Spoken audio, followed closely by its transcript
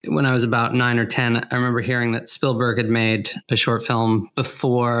When I was about 9 or 10, I remember hearing that Spielberg had made a short film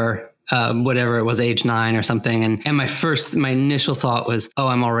before whatever it was, age 9 or something. And my initial thought was, oh,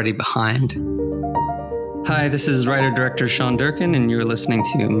 I'm already behind. Hi, this is writer-director Sean Durkin, and you're listening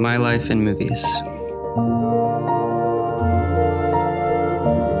to My Life in Movies.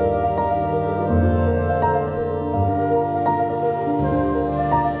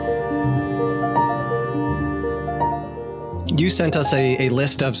 You sent us a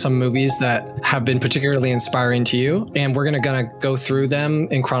list of some movies that have been particularly inspiring to you, and we're going to go through them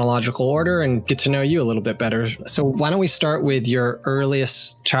in chronological order and get to know you a little bit better. So why don't we start with your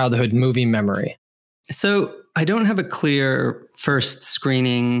earliest childhood movie memory? So I don't have a clear first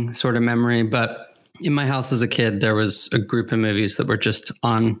screening sort of memory, but in my house as a kid, there was a group of movies that were just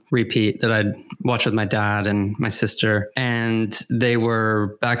on repeat that I'd watch with my dad and my sister. And they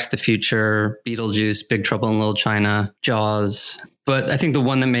were Back to the Future, Beetlejuice, Big Trouble in Little China, Jaws. But I think the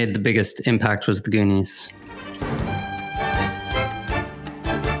one that made the biggest impact was the Goonies.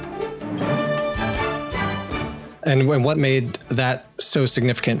 And what made that so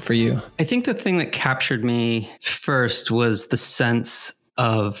significant for you? I think the thing that captured me first was the sense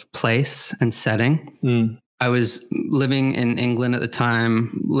of place and setting. I was living in England at the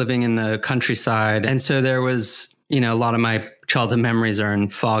time, living in the countryside. And so there was, a lot of my childhood memories are in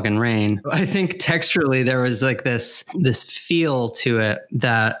fog and rain. I think texturally there was like this feel to it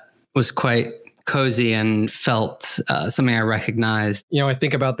that was quite cozy and felt something I recognized. I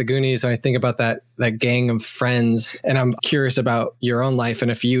think about the Goonies and I think about that gang of friends, and I'm curious about your own life and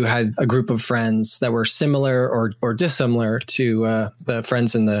if you had a group of friends that were similar or dissimilar to the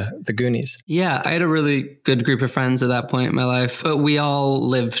friends in the Goonies. Yeah, I had a really good group of friends at that point in my life, but we all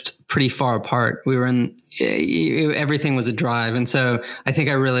lived pretty far apart. We were everything was a drive. And so I think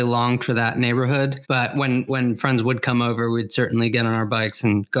I really longed for that neighborhood. But when friends would come over, we'd certainly get on our bikes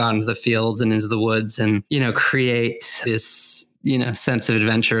and go out into the fields and into the woods and, create this, sense of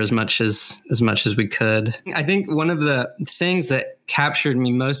adventure as much as we could. I think one of the things that captured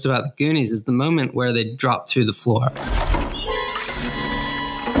me most about the Goonies is the moment where they drop through the floor.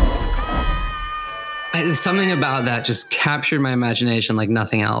 There's something about that just captured my imagination like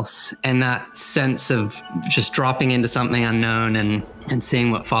nothing else. And that sense of just dropping into something unknown and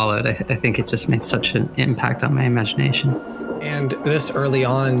seeing what followed, I think it just made such an impact on my imagination. And this early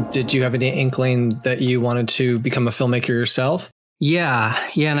on, did you have any inkling that you wanted to become a filmmaker yourself? Yeah.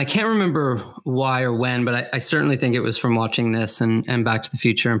 And I can't remember why or when, but I certainly think it was from watching this and Back to the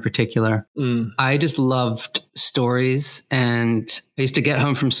Future in particular. I just loved stories, and I used to get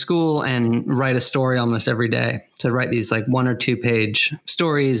home from school and write a story almost every day. So I'd write these like 1 or 2 page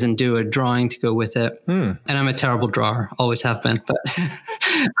stories and do a drawing to go with it. And I'm a terrible drawer, always have been, but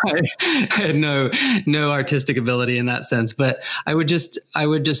I had no artistic ability in that sense. But I would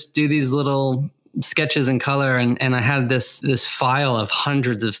just do these little sketches in color. And I had this file of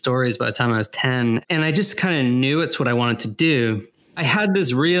hundreds of stories by the time I was 10. And I just kind of knew it's what I wanted to do. I had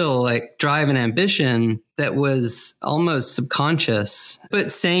this real drive and ambition that was almost subconscious.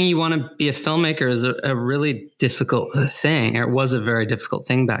 But saying you want to be a filmmaker is a really difficult thing. It was a very difficult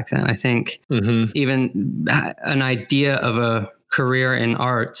thing back then. I think even an idea of a career in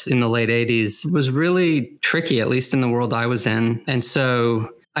art in the late 80s was really tricky, at least in the world I was in. And so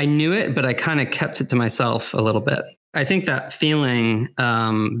I knew it, but I kind of kept it to myself a little bit. I think that feeling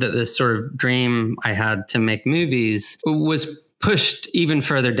that this sort of dream I had to make movies was pushed even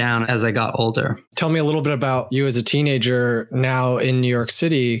further down as I got older. Tell me a little bit about you as a teenager now in New York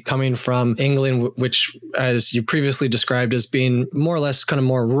City, coming from England, which, as you previously described as being more or less kind of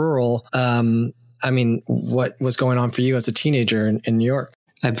more rural. What was going on for you as a teenager in New York?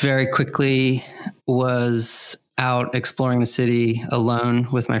 I very quickly was out exploring the city alone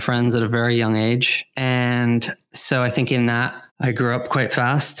with my friends at a very young age. And so I think in that, I grew up quite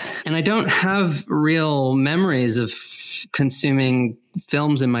fast. And I don't have real memories of consuming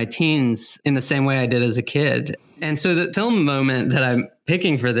films in my teens in the same way I did as a kid. And so the film moment that I'm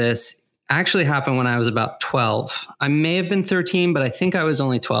picking for this actually happened when I was about 12. I may have been 13, but I think I was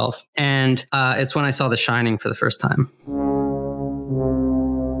only 12. And it's when I saw The Shining for the first time.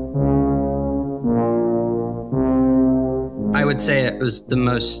 I would say it was the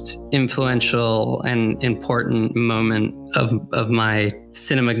most influential and important moment of my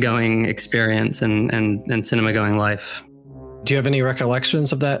cinema going experience and cinema going life. Do you have any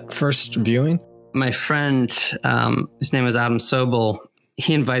recollections of that first viewing? My friend, his name was Adam Sobel,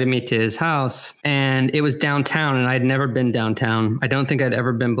 he invited me to his house, and it was downtown, and I'd never been downtown. I don't think I'd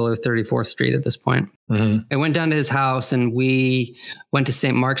ever been below 34th Street at this point. I went down to his house, and we went to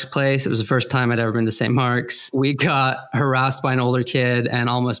St. Mark's Place. It was the first time I'd ever been to St. Mark's. We got harassed by an older kid and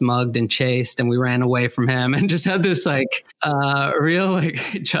almost mugged and chased, and we ran away from him and just had this real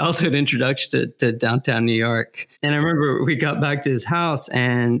childhood introduction to downtown New York. And I remember we got back to his house,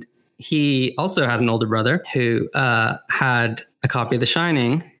 and he also had an older brother who had a copy of The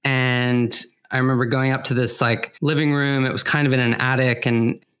Shining. And I remember going up to this living room. It was kind of in an attic,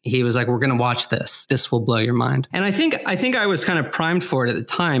 and he was like, "We're going to watch this. This will blow your mind." And I think I was kind of primed for it at the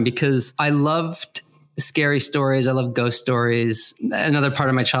time because I loved scary stories. I love ghost stories. Another part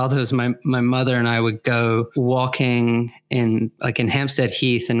of my childhood was my mother and I would go walking in Hampstead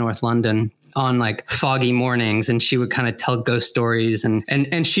Heath in North London on foggy mornings, and she would kind of tell ghost stories,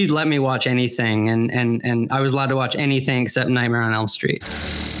 and she'd let me watch anything, and I was allowed to watch anything except Nightmare on Elm Street.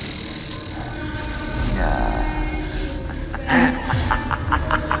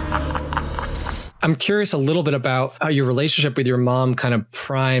 I'm curious a little bit about how your relationship with your mom kind of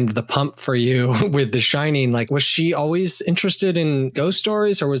primed the pump for you with The Shining. Was she always interested in ghost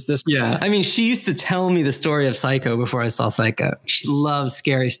stories, or was this? Yeah. I mean, she used to tell me the story of Psycho before I saw Psycho. She loves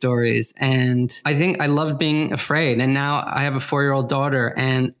scary stories. And I think I loved being afraid. And now I have a 4-year-old daughter,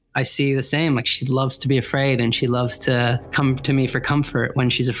 and I see the same. She loves to be afraid, and she loves to come to me for comfort when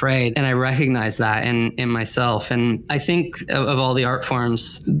she's afraid. And I recognize that in myself. And I think of all the art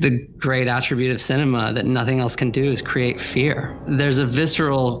forms, the great attribute of cinema that nothing else can do is create fear. There's a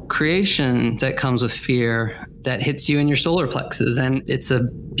visceral creation that comes with fear that hits you in your solar plexus. And it's a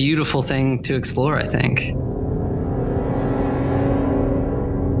beautiful thing to explore, I think.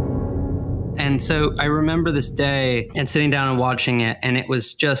 And so I remember this day and sitting down and watching it, and it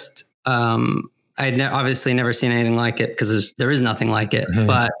was just, I'd obviously never seen anything like it because there is nothing like it.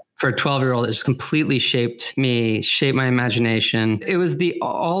 But for a 12-year-old, it just completely shaped me, shaped my imagination. It was the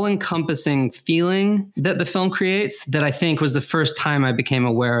all-encompassing feeling that the film creates that I think was the first time I became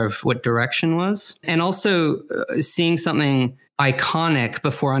aware of what direction was. And also seeing something iconic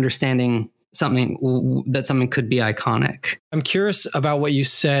before understanding something could be iconic. I'm curious about what you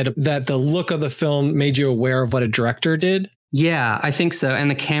said, that the look of the film made you aware of what a director did. Yeah, I think so.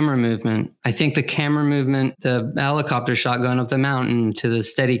 And the camera movement. I think the camera movement, the helicopter shot going up the mountain, to the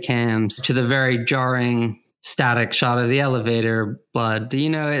steady cams, to the very jarring static shot of the elevator, blood.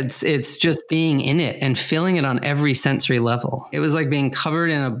 It's just being in it and feeling it on every sensory level. It was like being covered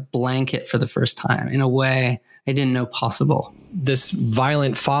in a blanket for the first time in a way I didn't know possible. This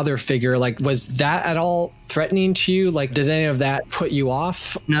violent father figure, was that at all threatening to you? Did any of that put you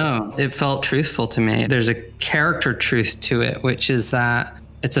off? No, it felt truthful to me. There's a character truth to it, which is that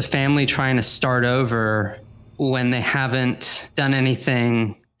it's a family trying to start over when they haven't done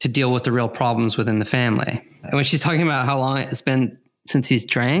anything to deal with the real problems within the family. And when she's talking about how long it's been since he's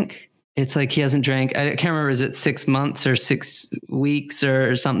drank, it's like he hasn't drank. I can't remember, is it 6 months or 6 weeks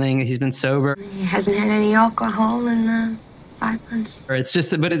or something? He's been sober. He hasn't had any alcohol in 5 months. Or it's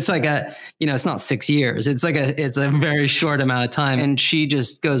just, but it's it's not 6 years. It's a very short amount of time. And she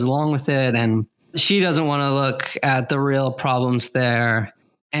just goes along with it. And she doesn't want to look at the real problems there.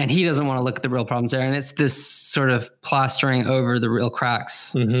 And he doesn't want to look at the real problems there. And it's this sort of plastering over the real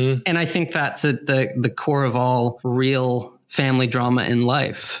cracks. And I think that's at the core of all real family drama in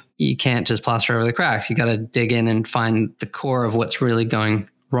life. You can't just plaster over the cracks. You got to dig in and find the core of what's really going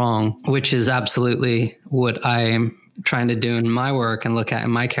wrong, which is absolutely what I'm trying to do in my work and look at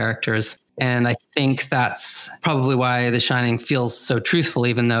in my characters. And I think that's probably why The Shining feels so truthful,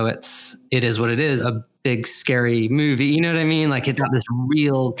 even though it is what it is, a big, scary movie. You know what I mean? It's this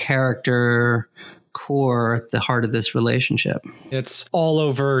real character core at the heart of this relationship. It's all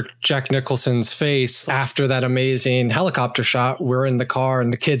over Jack Nicholson's face after that amazing helicopter shot. We're in the car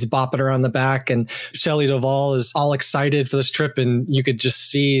and the kid's bopping her on the back, and Shelley Duvall is all excited for this trip, and you could just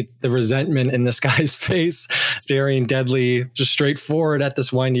see the resentment in this guy's face, staring deadly just straight forward at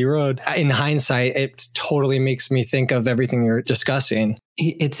this windy road. In hindsight, it totally makes me think of everything you're discussing.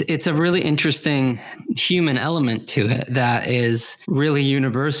 It's a really interesting human element to it that is really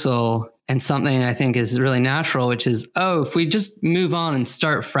universal. And something I think is really natural, which is, if we just move on and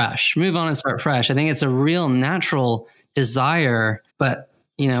start fresh. I think it's a real natural desire, but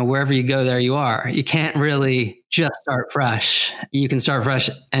wherever you go, there you are. You can't really just start fresh. You can start fresh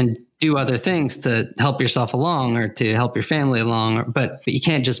and do other things to help yourself along or to help your family along, but you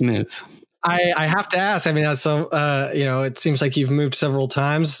can't just move. I have to ask, I mean, it seems like you've moved several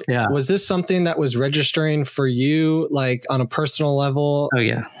times. Yeah. Was this something that was registering for you, like on a personal level? Oh,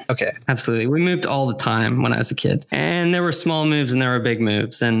 yeah. Okay. Absolutely. We moved all the time when I was a kid, and there were small moves and there were big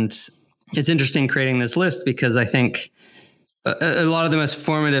moves. And it's interesting creating this list because I think a lot of the most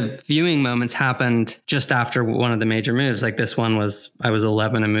formative viewing moments happened just after one of the major moves. Like this one was, I was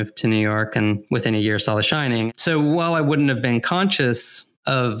 11 and moved to New York, and within a year saw The Shining. So while I wouldn't have been conscious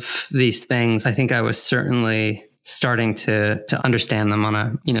of these things, I think I was certainly starting to understand them on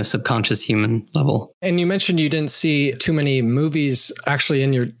a, subconscious human level. And you mentioned you didn't see too many movies actually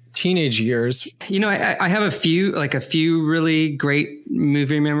in your teenage years. I have a few really great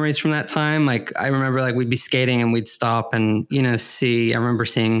movie memories from that time. Like I remember we'd be skating and we'd stop and, I remember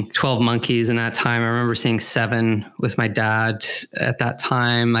seeing 12 Monkeys in that time. I remember seeing Seven with my dad at that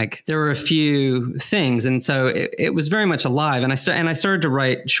time. Like there were a few things. And so it was very much alive. And I started to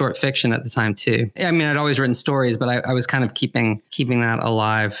write short fiction at the time too. I mean, I'd always written stories, but I was kind of keeping that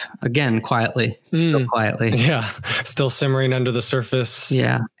alive again, quietly. Still quietly. Yeah. Still simmering under the surface.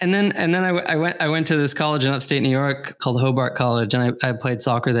 Yeah. And then I went to this college in upstate New York called Hobart College, and I played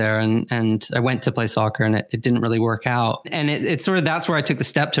soccer there, and I went to play soccer, and it didn't really work out. And it's sort of, that's where I took the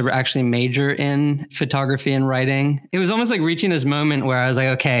step to actually major in photography and writing. It was almost like reaching this moment where I was like,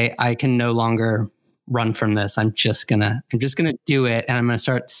 okay, I can no longer run from this. I'm just gonna do it, and I'm gonna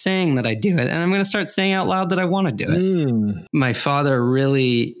start saying that I do it, and I'm gonna start saying out loud that I want to do it. My father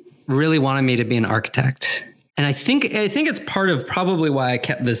really wanted me to be an architect. And I think it's part of probably why I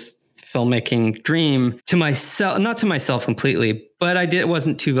kept this filmmaking dream to myself, not to myself completely, but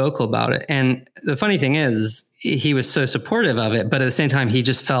wasn't too vocal about it. And the funny thing is, he was so supportive of it, but at the same time, he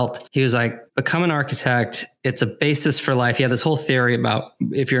was like, become an architect. It's a basis for life. He had this whole theory about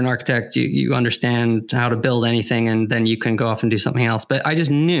if you're an architect, you understand how to build anything, and then you can go off and do something else. But I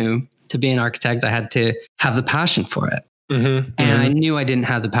just knew to be an architect, I had to have the passion for it. And I knew I didn't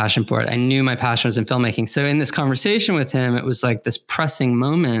have the passion for it. I knew my passion was in filmmaking. So in this conversation with him, it was like this pressing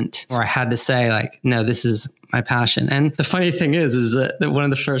moment where I had to say no, this is my passion. And the funny thing is that one of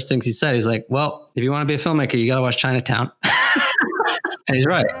the first things he said, he was like, well, if you want to be a filmmaker, you got to watch Chinatown. And he's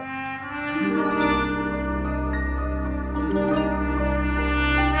right.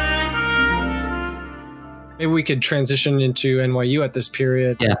 Maybe we could transition into NYU at this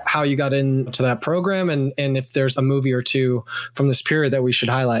period, how you got into that program, and if there's a movie or two from this period that we should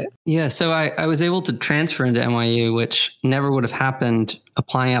highlight. Yeah, so I was able to transfer into NYU, which never would have happened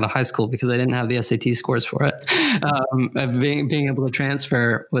applying out of high school because I didn't have the SAT scores for it. Being able to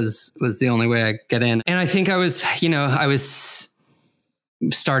transfer was the only way I get in. And I think I was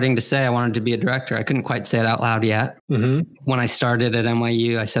starting to say I wanted to be a director. I couldn't quite say it out loud yet. When I started at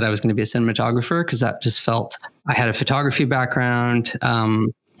NYU, I said I was going to be a cinematographer because that just felt, I had a photography background.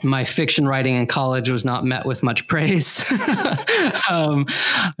 My fiction writing in college was not met with much praise. I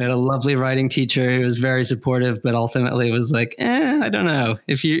had a lovely writing teacher who was very supportive, but ultimately was like, I don't know.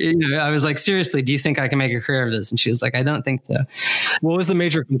 I was like, seriously, do you think I can make a career of this? And she was like, I don't think so. What was the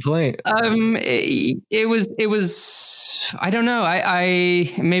major complaint? It was, I don't know.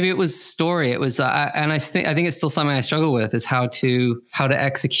 Maybe it was story. It was, and I think it's still something I struggle with, is how to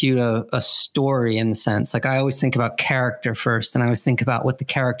execute a story in the sense. Like I always think about character first, and I always think about what the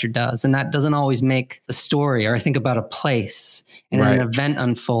character does, and that doesn't always make the story. Or I think about a place and an event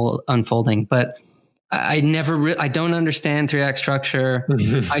unfolding, but I don't understand 3-act structure.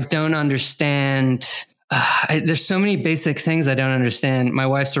 I don't understand. There's so many basic things I don't understand. My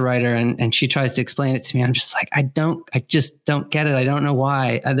wife's a writer, and she tries to explain it to me. I'm just like, I just don't get it. I don't know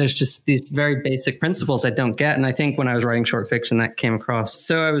why. There's just these very basic principles I don't get. And I think when I was writing short fiction, that came across.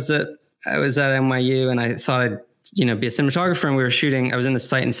 So I was at NYU, and I thought I'd be a cinematographer, and we were shooting. I was in the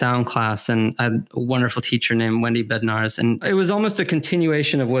sight and sound class, and I had a wonderful teacher named Wendy Bednarz, and it was almost a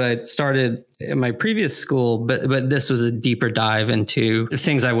continuation of what I'd started in my previous school, but this was a deeper dive into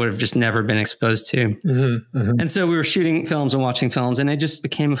things I would have just never been exposed to. And so we were shooting films and watching films, and I just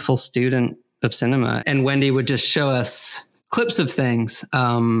became a full student of cinema. And Wendy would just show us clips of things.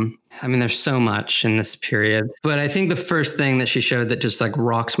 I mean, there's so much in this period, but I think the first thing that she showed that just like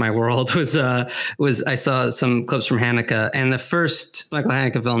rocked my world was I saw some clips from Haneke, and the first Michael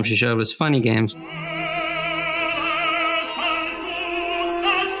Haneke film she showed was Funny Games.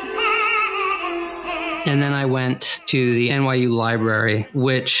 And then I went to the NYU library,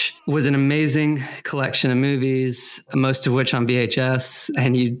 which was an amazing collection of movies, most of which on VHS.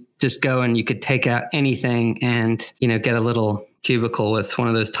 And you just go and you could take out anything and, get a little cubicle with one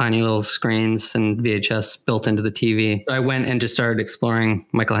of those tiny little screens and VHS built into the TV. So I went and just started exploring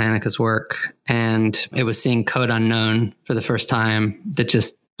Michael Haneke's work. And it was seeing Code Unknown for the first time that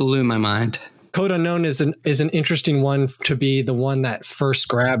just blew my mind. Code Unknown is an interesting one to be the one that first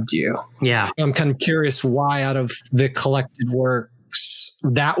grabbed you. Yeah. I'm kind of curious why out of the collected works,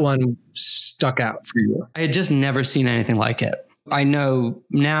 that one stuck out for you. I had just never seen anything like it. I know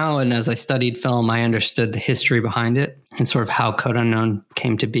now, and as I studied film, I understood the history behind it and sort of how Code Unknown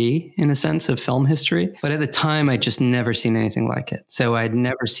came to be in a sense of film history. But at the time, I'd just never seen anything like it. So I'd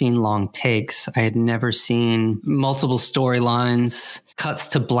never seen long takes. I had never seen multiple storylines, cuts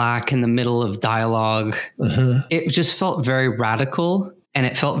to black in the middle of dialogue. Mm-hmm. It just felt very radical and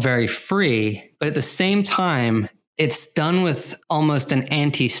it felt very free. But at the same time, it's done with almost an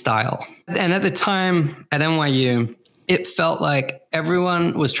anti-style. And at the time at NYU, it felt like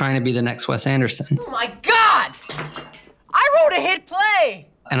everyone was trying to be the next Wes Anderson. Oh my God! I wrote a hit play!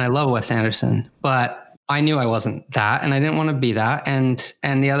 And I love Wes Anderson, but I knew I wasn't that, and I didn't want to be that. And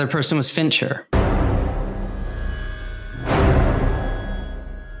the other person was Fincher.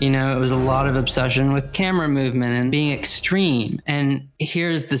 You know, it was a lot of obsession with camera movement and being extreme. And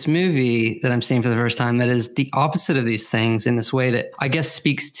here's this movie that I'm seeing for the first time that is the opposite of these things in this way that I guess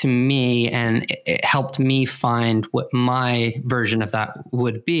speaks to me, and it helped me find what my version of that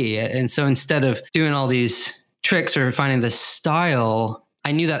would be. And so instead of doing all these tricks or finding this style,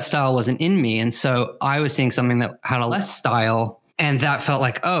 I knew that style wasn't in me. And so I was seeing something that had a less style, and that felt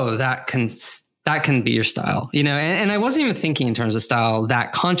like, oh, that can be your style, you know? And I wasn't even thinking in terms of style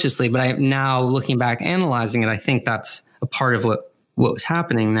that consciously, but I now looking back, analyzing it, I think that's a part of what was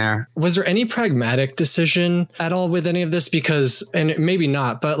happening there. Was there any pragmatic decision at all with any of this? Because, and maybe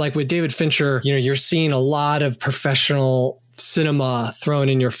not, but like with David Fincher, you know, you're seeing a lot of professional cinema thrown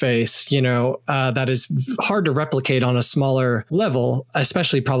in your face, you know, that is hard to replicate on a smaller level,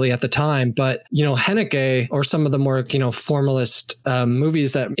 especially probably at the time. But, you know, Haneke or some of the more, you know, formalist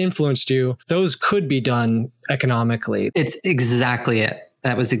movies that influenced you, those could be done economically. It's exactly it.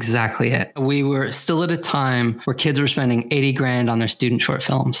 That was exactly it. We were still at a time where kids were spending 80 grand on their student short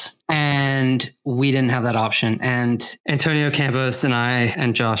films, and we didn't have that option. And Antonio Campos and I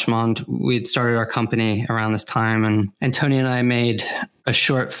and Josh Mond, we'd started our company around this time. And Antonio and I made a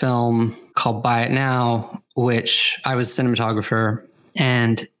short film called Buy It Now, which I was a cinematographer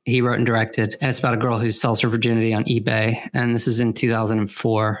and he wrote and directed. And it's about a girl who sells her virginity on eBay. And this is in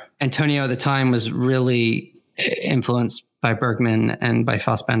 2004. Antonio at the time was really influenced by Bergman and by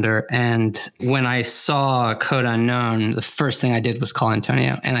Fassbender. And when I saw Code Unknown, the first thing I did was call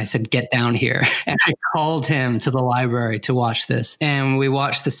Antonio and I said, get down here. And I called him to the library to watch this. And we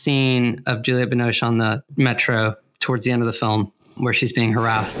watched the scene of Juliette Binoche on the metro towards the end of the film where she's being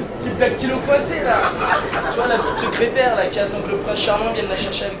harassed.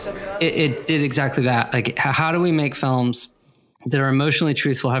 It did exactly that. Like, how do we make films that are emotionally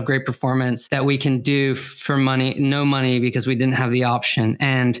truthful, have great performance, that we can do for money, no money, because we didn't have the option.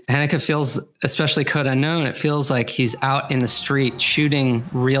 And Haneke feels, especially Code Unknown, it feels like he's out in the street shooting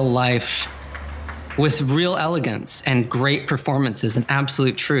real life with real elegance and great performances and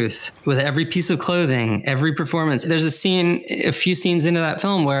absolute truth with every piece of clothing, every performance. There's a scene, a few scenes into that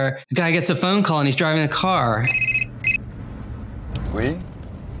film where a guy gets a phone call and he's driving a car. Oui?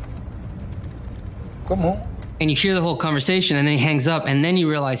 Comment? And you hear the whole conversation and then he hangs up and then you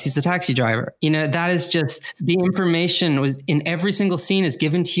realize he's a taxi driver. You know, that is just the information was in every single scene is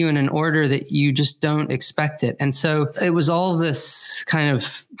given to you in an order that you just don't expect it. And so it was all this kind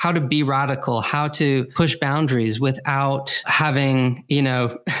of how to be radical, how to push boundaries without having, you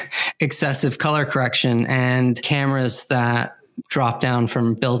know, excessive color correction and cameras that drop down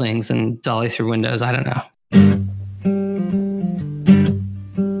from buildings and dolly through windows. I don't know.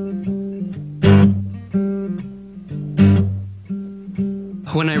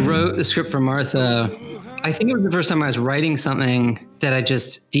 When I wrote the script for Martha, I think it was the first time I was writing something that I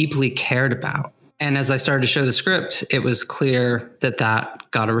just deeply cared about. And as I started to show the script, it was clear that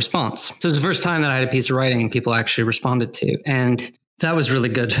that got a response. So it was the first time that I had a piece of writing people actually responded to. And that was really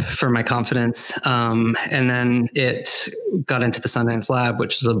good for my confidence. And then it got into the Sundance Lab,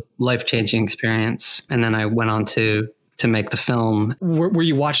 which was a life-changing experience. And then I went on to make the film. Were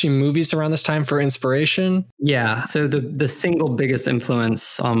you watching movies around this time for inspiration? Yeah. So the single biggest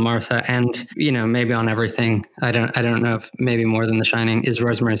influence on Martha and, you know, maybe on everything, I don't know if maybe more than The Shining, is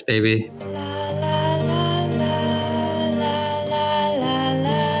Rosemary's Baby.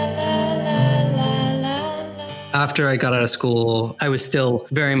 After I got out of school, I was still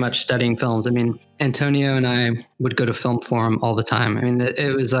very much studying films. I mean, Antonio and I would go to Film Forum all the time. I mean,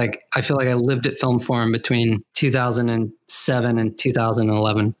 it was like, I feel like I lived at Film Forum between 2007 and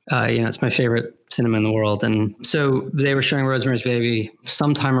 2011. You know, it's my favorite cinema in the world. And so they were showing Rosemary's Baby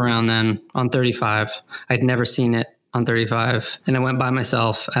sometime around then on 35. I'd never seen it on 35 and I went by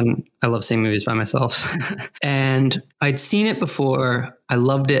myself, and I love seeing movies by myself. And I'd seen it before. I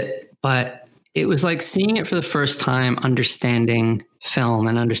loved it, but it was like seeing it for the first time, understanding film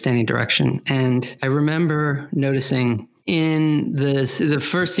and understanding direction. And I remember noticing in the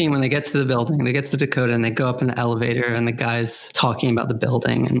first scene when they get to the building, they get to the Dakota and they go up in the elevator and the guy's talking about the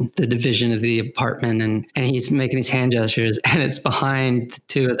building and the division of the apartment and he's making these hand gestures and it's behind the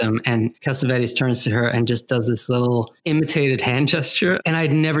two of them. And Cassavetes turns to her and just does this little imitated hand gesture. And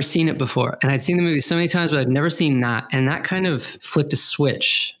I'd never seen it before. And I'd seen the movie so many times, but I'd never seen that. And that kind of flicked a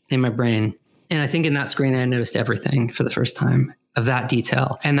switch in my brain. And I think in that screen, I noticed everything for the first time of that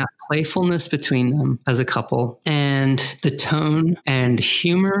detail and that playfulness between them as a couple and the tone and the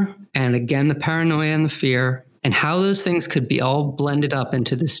humor and again, the paranoia and the fear and how those things could be all blended up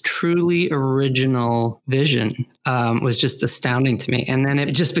into this truly original vision was just astounding to me. And then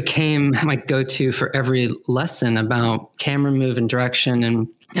it just became my go-to for every lesson about camera move and direction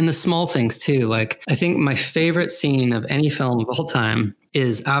and the small things too. Like I think my favorite scene of any film of all time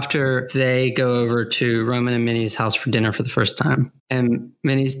is after they go over to Roman and Minnie's house for dinner for the first time. And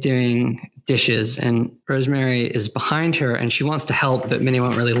Minnie's doing dishes and Rosemary is behind her and she wants to help, but Minnie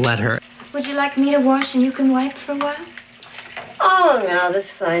won't really let her. Would you like me to wash and you can wipe for a while? Oh, no, that's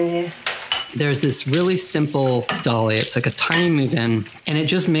fine here. There's this really simple dolly. It's like a tiny move-in, and it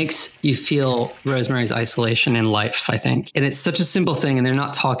just makes you feel Rosemary's isolation in life, I think. And it's such a simple thing, and they're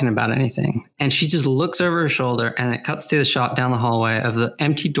not talking about anything. And she just looks over her shoulder, and it cuts to the shot down the hallway of the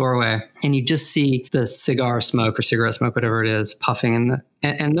empty doorway, and you just see the cigar smoke or cigarette smoke, whatever it is, puffing in the...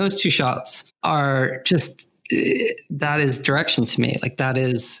 And those two shots are just... That is direction to me. Like,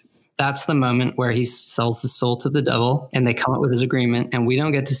 that's the moment where he sells his soul to the devil and they come up with his agreement and we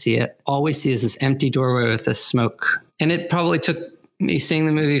don't get to see it. All we see is this empty doorway with this smoke. And it probably took me seeing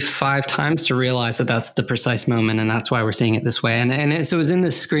the movie 5 times to realize that that's the precise moment. And that's why we're seeing it this way. So it was in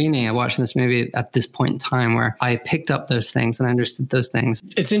this screening, I watched this movie at this point in time where I picked up those things and I understood those things.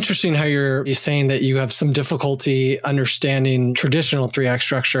 It's interesting how you're saying that you have some difficulty understanding traditional 3-act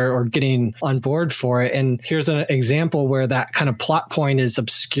structure or getting on board for it. And here's an example where that kind of plot point is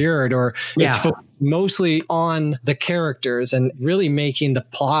obscured or it's focused mostly on the characters and really making the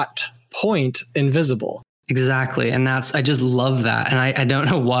plot point invisible. Exactly. And I just love that. And I don't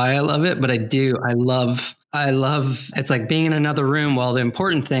know why I love it, but I do. I love, it's like being in another room while the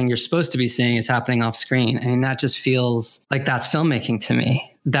important thing you're supposed to be seeing is happening off screen. I mean, that just feels like that's filmmaking to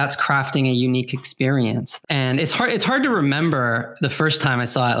me. That's crafting a unique experience. And it's hard to remember the first time I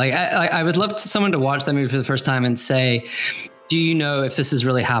saw it. Like I would love someone to watch that movie for the first time and say, do you know if this is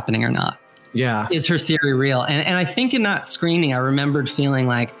really happening or not? Yeah. Is her theory real? And I think in that screening, I remembered feeling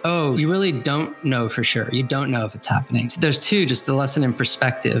like, oh, you really don't know for sure. You don't know if it's happening. So there's just a lesson in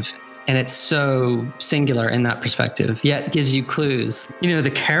perspective. And it's so singular in that perspective, yet gives you clues.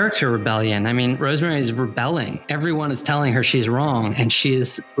 The character rebellion. I mean, Rosemary is rebelling. Everyone is telling her she's wrong, and she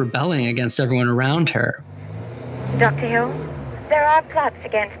is rebelling against everyone around her. Dr. Hill, there are plots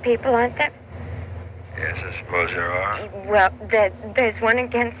against people, aren't there? Yes, I suppose there are. Well, there's one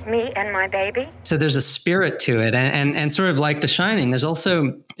against me and my baby. So there's a spirit to it. And sort of like The Shining, there's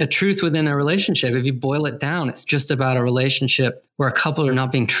also a truth within a relationship. If you boil it down, it's just about a relationship where a couple are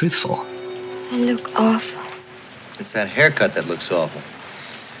not being truthful. I look awful. It's that haircut that looks awful.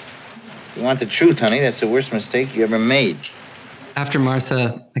 You want the truth, honey? That's the worst mistake you ever made. After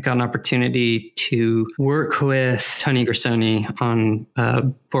Martha, I got an opportunity to work with Tony Gersoni on a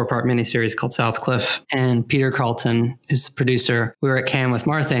 4-part miniseries called Southcliffe. And Peter Carlton is the producer. We were at Cannes with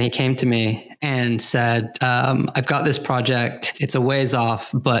Martha and he came to me and said, I've got this project. It's a ways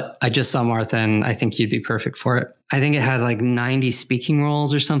off, but I just saw Martha and I think you'd be perfect for it. I think it had like 90 speaking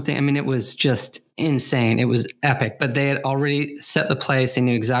roles or something. I mean, it was just insane. It was epic, but they had already set the place.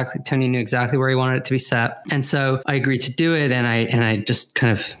 Tony knew exactly where he wanted it to be set. And so I agreed to do it. And I just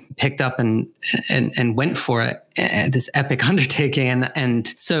kind of picked up and went for it, this epic undertaking.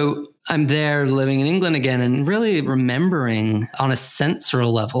 And so I'm there living in England again and really remembering on a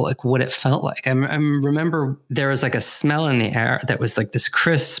sensorial level, like what it felt like. I remember there was like a smell in the air that was like this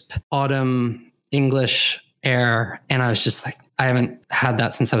crisp autumn English air. And I was just like, I haven't had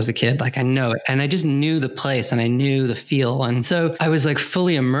that since I was a kid. Like I know it. And I just knew the place and I knew the feel. And so I was like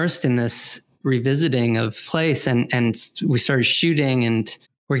fully immersed in this revisiting of place and we started shooting and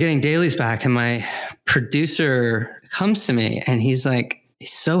we're getting dailies back. And my producer comes to me and he's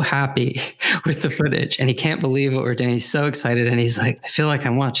so happy with the footage and he can't believe what we're doing. He's so excited. And he's like, I feel like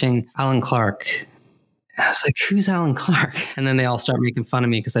I'm watching Alan Clarke. I was like, who's Alan Clarke? And then they all start making fun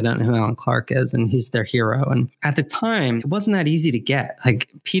of me because I don't know who Alan Clarke is and he's their hero. And at the time, it wasn't that easy to get. Like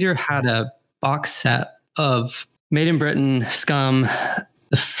Peter had a box set of Made in Britain, Scum,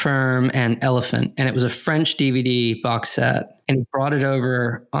 The Firm, and Elephant. And it was a French DVD box set. And he brought it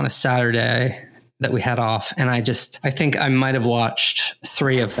over on a Saturday that we had off. And I think I might have watched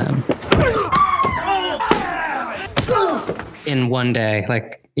 3 of them in one day,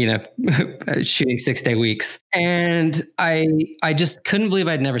 like, you know, shooting 6-day weeks. And I just couldn't believe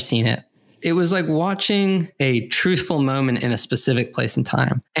I'd never seen it. It was like watching a truthful moment in a specific place and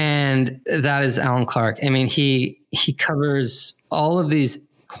time. And that is Alan Clarke. I mean, he covers all of these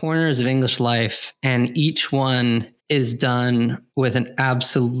corners of English life, and each one is done with an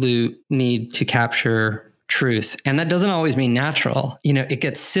absolute need to capture truth. And that doesn't always mean natural. You know, it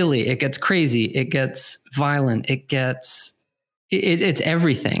gets silly, it gets crazy, it gets violent, it's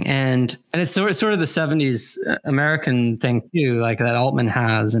everything. And it's sort of the 70s American thing too, like that Altman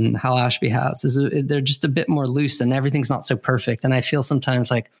has and Hal Ashby has, is they're just a bit more loose and everything's not so perfect. And I feel sometimes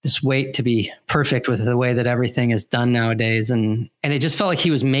like this weight to be perfect with the way that everything is done nowadays. And it just felt like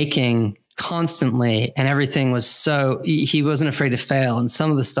he was making constantly, and everything was so, he wasn't afraid to fail. And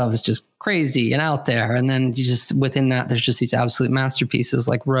some of the stuff is just crazy and out there. And then you just, within that, there's just these absolute masterpieces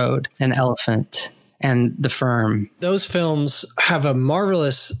like Road and Elephant and The Firm. Those films have a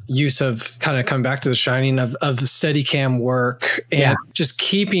marvelous use of, kind of coming back to The Shining, of Steadicam work and just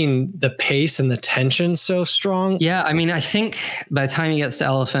keeping the pace and the tension so strong. Yeah, I mean, I think by the time he gets to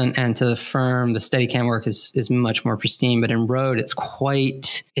Elephant and to The Firm, the Steadicam work is much more pristine. But in Road,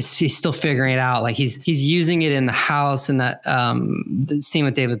 he's still figuring it out. Like he's using it in the house, and that the scene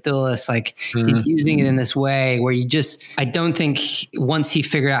with David Thewlis, like he's using it in this way where I don't think once he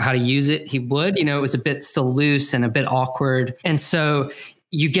figured out how to use it, he would. You know, it was a bit still loose and a bit awkward. And so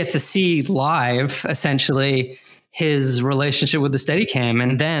you get to see live, essentially, his relationship with the Steadicam.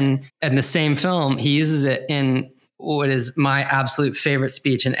 And then in the same film, he uses it in what is my absolute favorite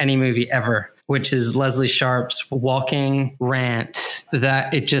speech in any movie ever, which is Leslie Sharp's walking rant,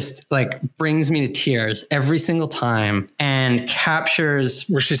 that it just like brings me to tears every single time and captures,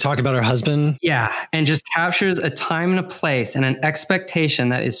 where she's talking about her husband. Yeah. And just captures a time and a place and an expectation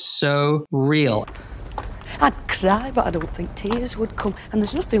that is so real. I'd cry, but I don't think tears would come. And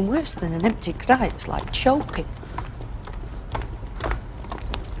there's nothing worse than an empty cry. It's like choking.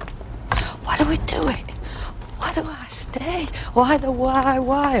 Why do we do it? Why do I stay? Why the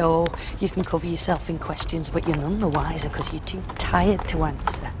why? Oh, you can cover yourself in questions, but you're none the wiser because you're too tired to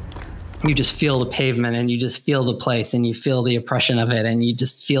answer. You just feel the pavement, and you just feel the place, and you feel the oppression of it, and you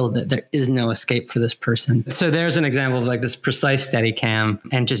just feel that there is no escape for this person. So there's an example of like this precise Steadicam,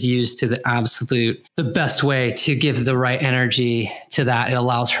 and just used to the best way to give the right energy to that. It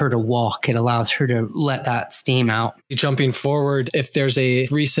allows her to walk. It allows her to let that steam out. Jumping forward, if there's a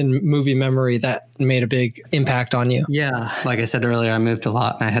recent movie memory that made a big impact on you. Yeah. Like I said earlier, I moved a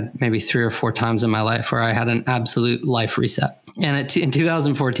lot, and I had maybe 3 or 4 times in my life where I had an absolute life reset. And in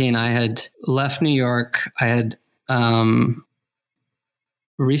 2014, I had left New York. I had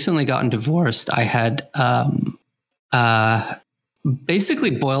recently gotten divorced. I had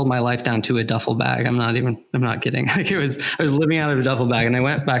basically boiled my life down to a duffel bag. I'm not kidding. Like I was living out of a duffel bag, and I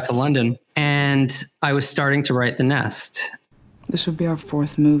went back to London, and I was starting to write The Nest. This will be our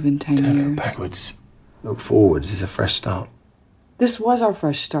 4th move in 10 years. Don't look backwards. Look forwards. It's a fresh start. This was our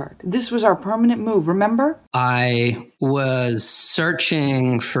fresh start. This was our permanent move, remember? I was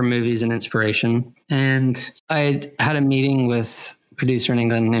searching for movies and inspiration, and I had a meeting with a producer in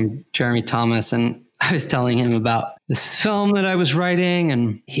England named Jeremy Thomas, and I was telling him about this film that I was writing,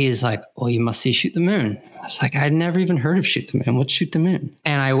 and he's like, well, you must see Shoot the Moon. I was like, I'd never even heard of Shoot the Moon. What's Shoot the Moon?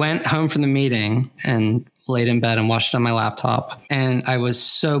 And I went home from the meeting and laid in bed and watched it on my laptop. And I was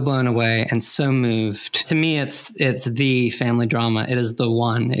so blown away and so moved. To me, it's the family drama. It is the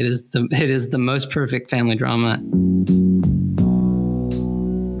one. It is the most perfect family drama.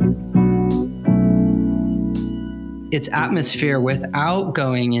 Its atmosphere without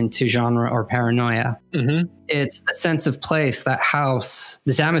going into genre or paranoia. Mm-hmm. It's a sense of place, that house,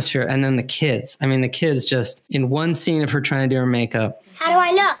 this atmosphere, and then the kids. I mean, the kids just, in one scene of her trying to do her makeup. How do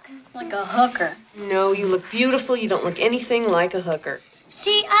I look? Like a hooker. No, you look beautiful. You don't look anything like a hooker.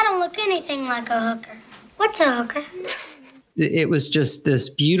 See, I don't look anything like a hooker. What's a hooker? It was just this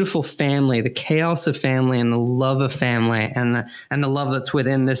beautiful family, the chaos of family and the love of family and the love that's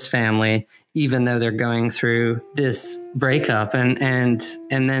within this family, even though they're going through this breakup, and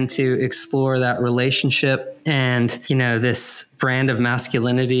then to explore that relationship and, you know, this brand of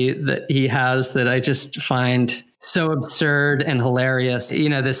masculinity that he has that I just find so absurd and hilarious. You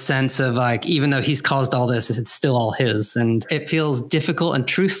know, this sense of like, even though he's caused all this, it's still all his. And it feels difficult and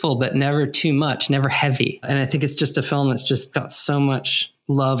truthful, but never too much, never heavy. And I think it's just a film that's just got so much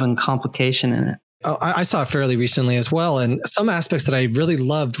love and complication in it. Oh, I saw it fairly recently as well. And some aspects that I really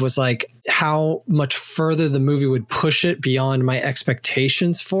loved was like how much further the movie would push it beyond my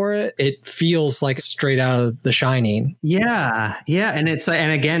expectations for it. It feels like straight out of The Shining. Yeah. Yeah. And it's,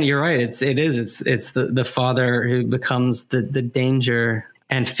 and again, you're right. It's the father who becomes the danger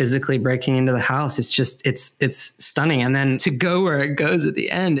and physically breaking into the house. It's just, it's stunning. And then to go where it goes at the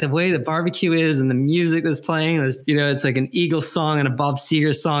end, the way the barbecue is and the music that's playing, is, you know, it's like an Eagles song and a Bob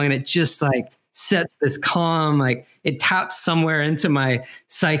Seger song. And it just like sets this calm, like it taps somewhere into my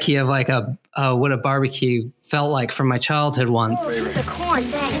psyche of like what a barbecue felt like from my childhood once. Oh, it's a corn,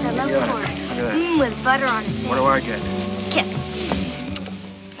 thanks. I love corn. With butter on it. What do I get? Kiss.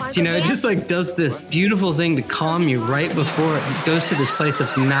 You know, it just like does this beautiful thing to calm you right before it goes to this place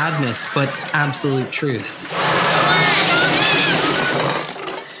of madness, but absolute truth.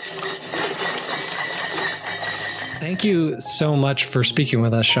 Thank you so much for speaking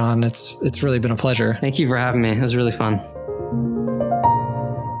with us, Sean. It's really been a pleasure. Thank you for having me. It was really fun.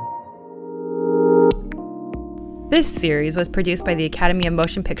 This series was produced by the Academy of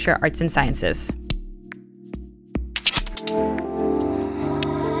Motion Picture Arts and Sciences.